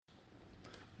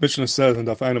Mishnah says in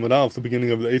Daf Ayin Amud Aleph, the beginning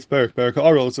of the 8th parak, Parak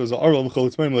HaArel, it says, "Arel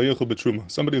v'chol tzmeim lo yechol betruma."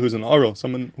 Somebody who's an Arel,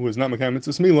 someone who is not mekayim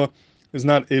mitzvahs Mila, is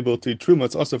not able to eat truma.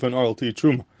 It's also for an Arel to eat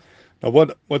truma. Now, what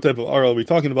type of Arel are we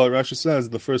talking about? Rashi says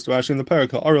the first Rashi in the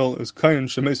parak, Arel is kayin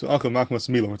shemesu achav machmas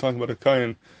Mila. We're talking about a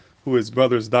kayin who his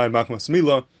brothers died machmas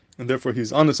Mila, and therefore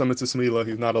he's honest on mitzvahs Mila.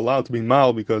 He's not allowed to be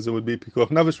mal because it would be pikuach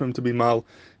nefesh for him to be mal,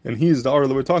 and he's the Arel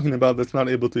that we're talking about that's not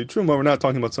able to eat truma. We're not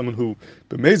talking about someone who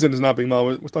b'mezid is not being mal.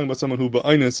 We're talking about someone who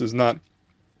b'ainis is not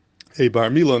a bar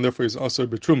mila, and therefore he's also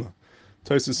betruma.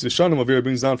 Taisus Yishanim over here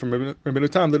brings down from Rabbeinu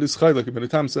Tam that is chaylik. Rabbeinu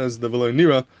Tam says the v'lo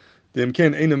nira the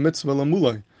imken eina mitzvah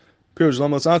lamulai. Pirush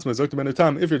lamos atzma zok Rabbeinu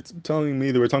Tam. If you're telling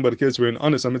me that we're talking about a case where you're an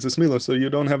honest on mitzvah mila, so you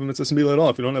don't have a mitzvah mila at all.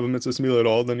 If you don't have a mitzvah mila at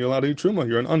all, then you're allowed to eat truma.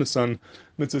 You're an honest on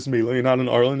mitzvah mila. You're not an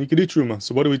arel, and you could eat truma.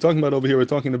 So what are we talking about over here? We're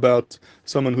talking about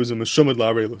someone who's a meshumad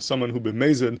la'arelu, someone who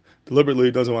b'mezid deliberately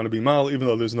doesn't want to be mal, even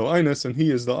though there's no einus, and he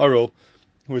is the arel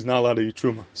who is not allowed to eat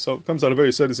truma. So it comes out a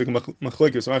very sadistic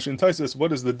machlekes. So actually entices,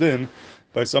 what is the din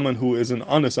by someone who is an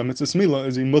honest on mitzvah mila?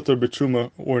 Is he mutter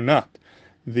b'truma or not?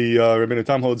 The Rabbeinu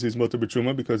Tam holds he's mutter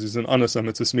b'truma because he's an honest on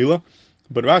mitzvah mila,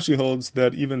 but Rashi holds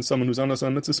that even someone who's honest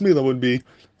on mitzvah mila would be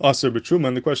aser b'truma.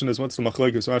 And the question is, what's the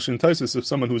machlekes? So Rashi entices if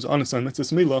someone who's honest on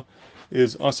mitzvah mila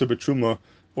is aser b'truma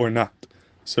or not.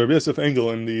 So Rabbi Yosef Engel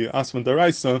in the Asvan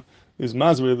Daraisa is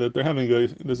mazri that they're having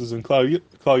this is in Klal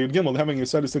Yud Gimel, they're having a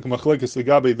sadistic machlekes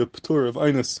legabe the p'tur of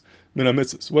einus min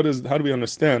ha-mitzvahs. How do we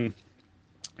understand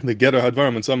the getter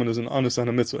hadvarim when someone is an honest on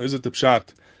a mitzvah? Is it the pshat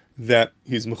that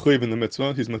he's mechuyev in the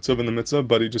mitzvah, he's matzuv in the mitzvah,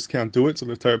 but he just can't do it, so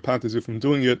the Torah patis you from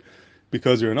doing it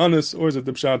because you're an honest, or is it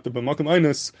the pshat that b'makom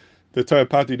einus the Torah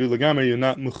pati do legamer you're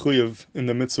not mechuyev in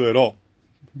the mitzvah at all?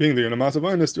 Being there in a massive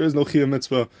einus, there is no chiyuv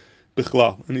mitzvah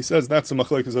bichlal, and he says that's the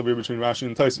machlekes over here between Rashi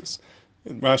and Taisus.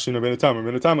 Rashi and Rabbeinu Tam.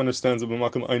 Rabbeinu Tam understands that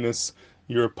b'makom einus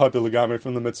you're pater legamer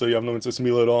from the mitzvah, you have no mitzvah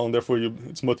mila at all, and therefore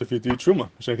it's mutter for you to eat truma.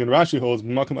 Shekin Rashi holds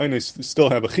b'makom einus you still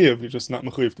have a chiyuv, you're just not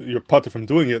mechuyev, you're pater from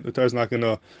doing it. The Torah is not going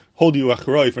to hold you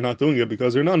achroi for not doing it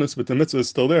because you're an honest, but the mitzvah is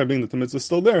still there. Being that the mitzvah is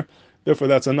still there, therefore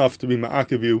that's enough to be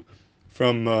ma'akiv you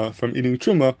from eating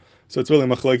truma. So it's really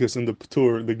machlekes in the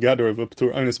p'tur, the gather of a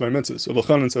p'tur einus by mitzvah. So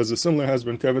Elchanan says a similar has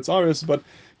been kevetz aris, but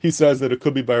he says that it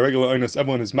could be by regular einus.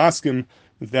 Everyone is maskim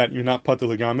that you're not pater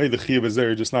legame. The chiyuv is there,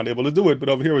 you're just not able to do it. But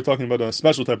over here we're talking about a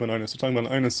special type of einus. We're talking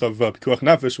about an einus of pikuach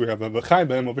nefesh. We have a v'chai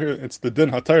b'hem. Over here it's the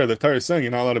din hatayr. The Torah is saying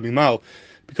you're not allowed to be mal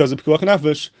because of pikuach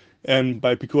nefesh, and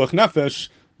by pikuach nefesh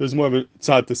there's more of a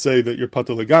tzad to say that you're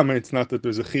pater legame. It's not that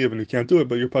there's a chiyuv and you can't do it,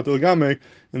 but you're pater legame,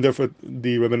 and therefore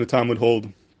the Rabbeinu Tam would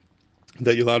hold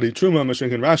that you're allowed to eat truma.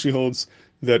 Mashenk and Rashi holds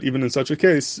that even in such a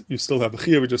case, you still have a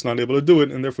chiyuv, you're just not able to do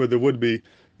it, and therefore there would be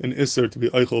an isser to be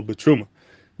eichel b'truma.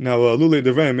 Now, lulei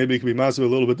devrei, maybe it could be mazel a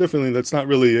little bit differently. That's not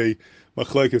really a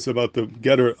machlekes about the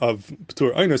getter of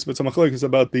p'tur einus, but it's a machlekes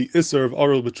about the isser of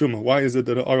arel b'truma. Why is it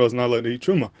that an arel is not allowed to eat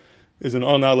truma? Is an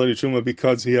arel not allowed to eat truma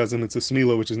because he has a mitzvah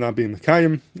mila which is not being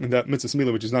mekayim, and that mitzvah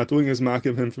mila which is not doing is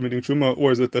makiv him from eating truma,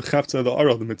 or is it the chefza of the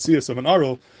arel, the mitzias of an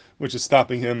arel, which is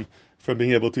stopping him from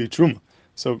being able to eat truma?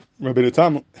 So Rabbeinu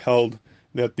Tam held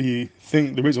that the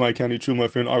reason why I can't eat truma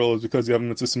if you're an arel is because you have a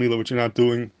mitzvah mila which you're not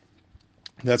doing.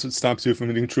 That's what stops you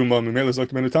from eating truma. Mimela is like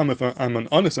Rabbeinu Tam. If I'm an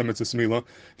honest mitzvah mila,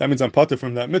 that means I'm pater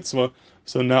from that mitzvah.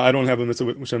 So now I don't have a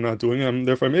mitzvah which I'm not doing, and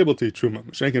therefore I'm able to eat truma.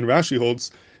 Shenkin Rashi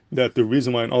holds that the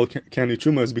reason why an arel can't eat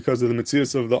truma is because of the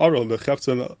mitzias of the arel. The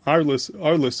chefza, the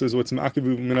arlis is what's ma'akiv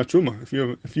min truma.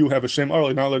 If you have a shem arel,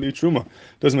 you're not allowed to eat truma.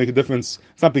 It doesn't make a difference.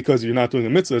 It's not because you're not doing a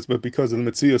mitzvah, but because of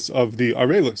the mitzias of the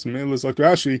arelis. Mimela is like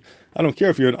Rashi. I don't care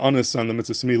if you're an honest on the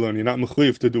mitzvah mila and you're not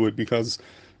mechuyev to do it because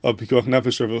of pikuach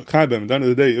nefesh or chaybem. At the end of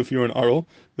the day, if you're an arel,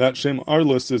 that shem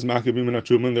arlis is makabim in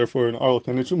truma, and therefore an arel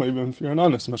can eat truma even if you're an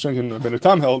honest. Mashenk and Rabbeinu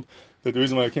Tam held that the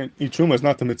reason why I can't eat truma is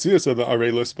not the mitzias of the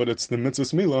arelis, but it's the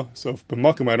mitzvah mila. So if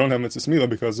b'makom I don't have mitzvah mila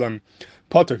because I'm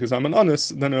pater, because I'm an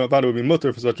honest, then it would be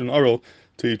mutter for such an arel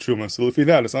to eat truma. So if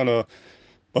that, it's not a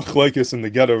machlekes in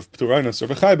the getter of p'tur einus or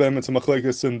v'chaybem, it's a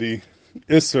machlekes in the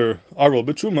iser arel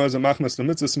b'truma. Is a machmas the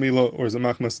mitzvah mila or is a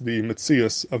machmas the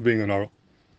mitzias of being an arel?